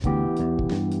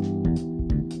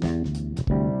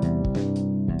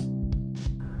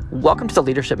Welcome to the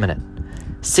Leadership Minute,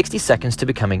 60 seconds to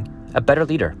becoming a better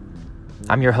leader.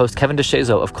 I'm your host, Kevin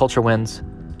DeShazo of Culture Wins,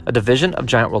 a division of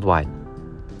Giant Worldwide.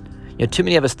 Too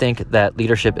many of us think that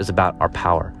leadership is about our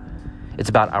power. It's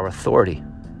about our authority.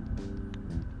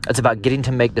 It's about getting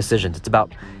to make decisions. It's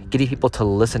about getting people to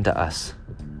listen to us,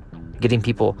 getting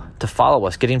people to follow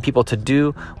us, getting people to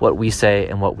do what we say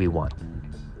and what we want.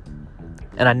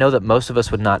 And I know that most of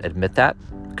us would not admit that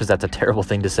because that's a terrible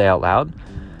thing to say out loud.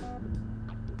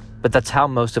 But that's how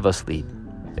most of us lead.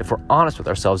 If we're honest with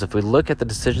ourselves, if we look at the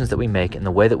decisions that we make and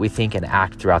the way that we think and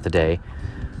act throughout the day,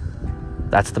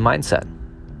 that's the mindset.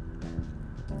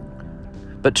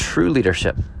 But true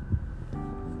leadership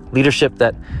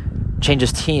that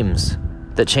changes teams,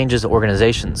 that changes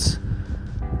organizations,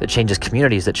 that changes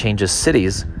communities, that changes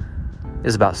cities,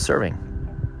 is about serving.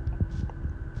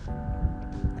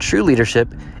 True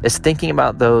leadership is thinking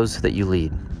about those that you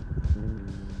lead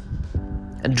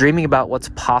and dreaming about what's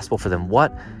possible for them.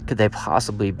 What could they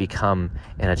possibly become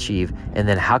and achieve? And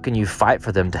then how can you fight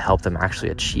for them to help them actually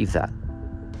achieve that?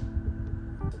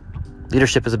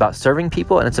 Leadership is about serving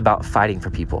people, and it's about fighting for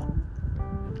people.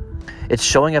 It's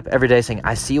showing up every day saying,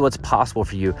 I see what's possible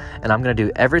for you, and I'm going to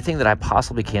do everything that I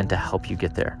possibly can to help you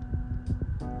get there.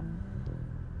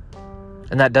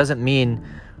 And that doesn't mean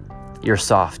you're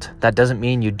soft. That doesn't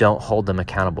mean you don't hold them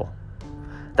accountable.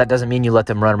 That doesn't mean you let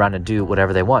them run around and do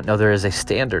whatever they want. No, there is a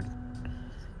standard.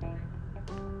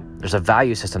 There's a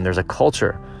value system. There's a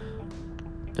culture.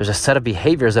 There's a set of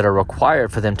behaviors that are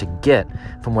required for them to get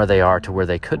from where they are to where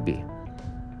they could be.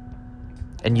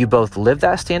 And you both live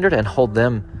that standard and hold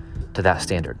them to that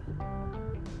standard.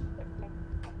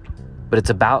 But it's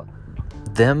about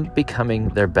them becoming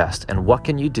their best. And what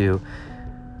can you do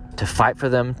to fight for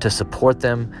them, to support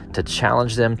them, to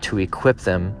challenge them, to equip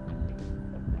them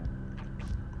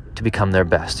to become their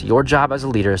best? Your job as a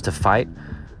leader is to fight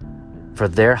for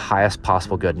their highest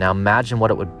possible good. Now imagine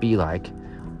what it would be like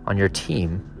on your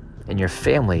team, in your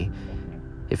family,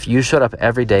 if you showed up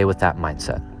every day with that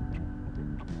mindset.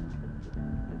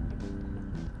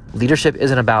 Leadership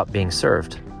isn't about being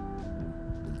served.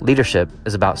 Leadership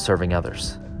is about serving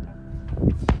others.